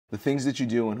the things that you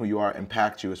do and who you are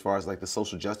impact you as far as like the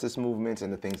social justice movements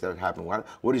and the things that have happened?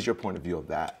 What is your point of view of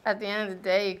that? At the end of the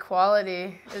day,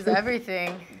 equality is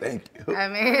everything. Thank you. I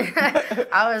mean,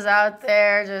 I was out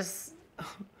there just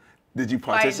Did you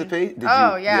participate?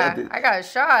 Yeah. I got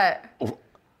shot. Oh,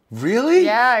 really?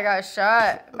 Yeah, I got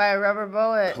shot by a rubber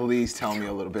bullet. Please tell me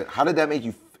a little bit. How did that make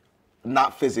you,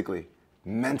 not physically,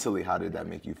 mentally, how did that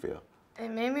make you feel? It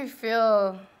made me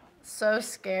feel so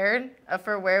scared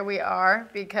for where we are,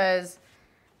 because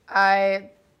my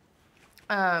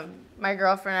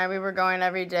girlfriend and I, we were going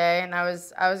every day, and I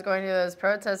was going to those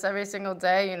protests every single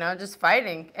day, you know, just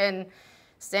fighting and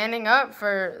standing up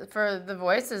for the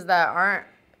voices that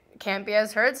can't be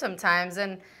as heard sometimes.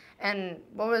 And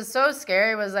what was so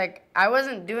scary was, like, I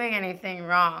wasn't doing anything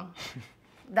wrong.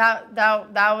 That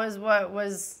was what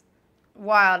was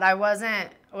wild. I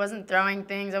wasn't throwing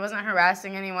things. I wasn't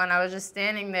harassing anyone. I was just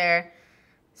standing there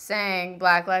saying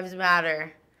Black Lives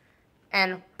Matter,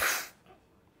 and poof,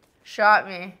 shot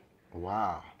me.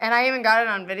 Wow. And I even got it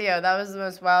on video. That was the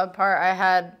most wild part. I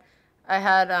had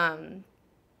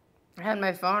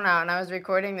my phone out and I was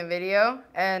recording the video,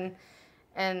 and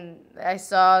I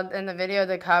saw in the video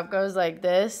the cop goes like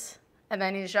this, and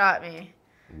then he shot me.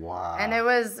 Wow. And it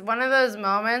was one of those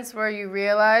moments where you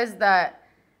realize that,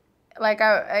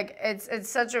 it's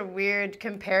such a weird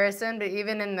comparison, but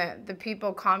even in the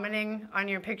people commenting on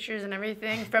your pictures and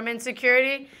everything from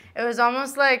insecurity, it was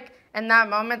almost like in that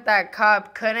moment that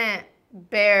cop couldn't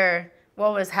bear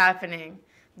what was happening,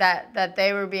 that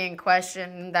they were being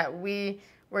questioned, that we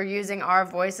were using our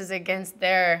voices against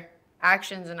their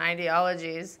actions and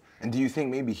ideologies. And do you think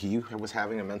maybe he was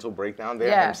having a mental breakdown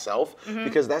there himself? Mm-hmm.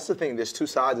 Because that's the thing, there's two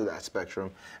sides of that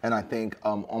spectrum. And I think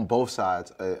on both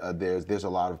sides, there's a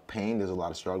lot of pain, there's a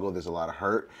lot of struggle, there's a lot of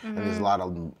hurt, and there's a lot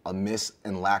of a miss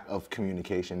and lack of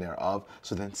communication thereof.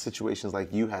 So then situations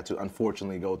like you had to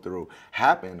unfortunately go through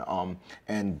happen.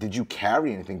 And did you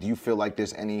carry anything? Do you feel like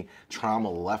there's any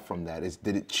trauma left from that?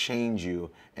 Did it change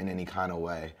you in any kind of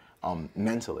way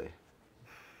mentally?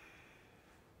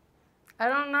 I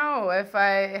don't know if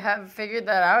I have figured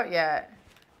that out yet,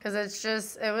 because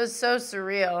it was so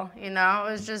surreal, you know?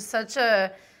 It was just such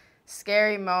a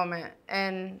scary moment,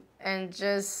 and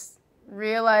just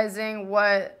realizing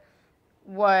what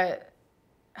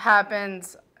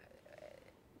happens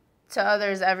to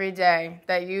others every day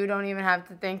that you don't even have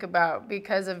to think about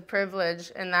because of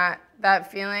privilege, and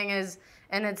that feeling is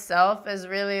in itself is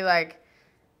really, like,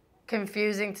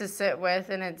 confusing to sit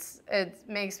with, and it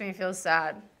makes me feel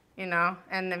sad. You know,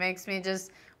 and it makes me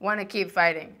just want to keep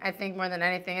fighting. I think more than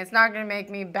anything, it's not going to make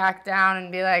me back down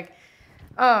and be like,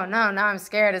 oh no, now I'm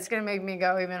scared. It's going to make me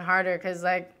go even harder, because,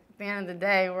 like, at the end of the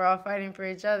day, we're all fighting for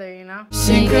each other, you know?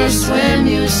 Sink or swim,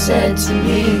 you said to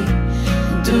me,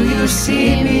 do you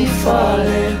see me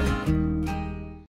falling?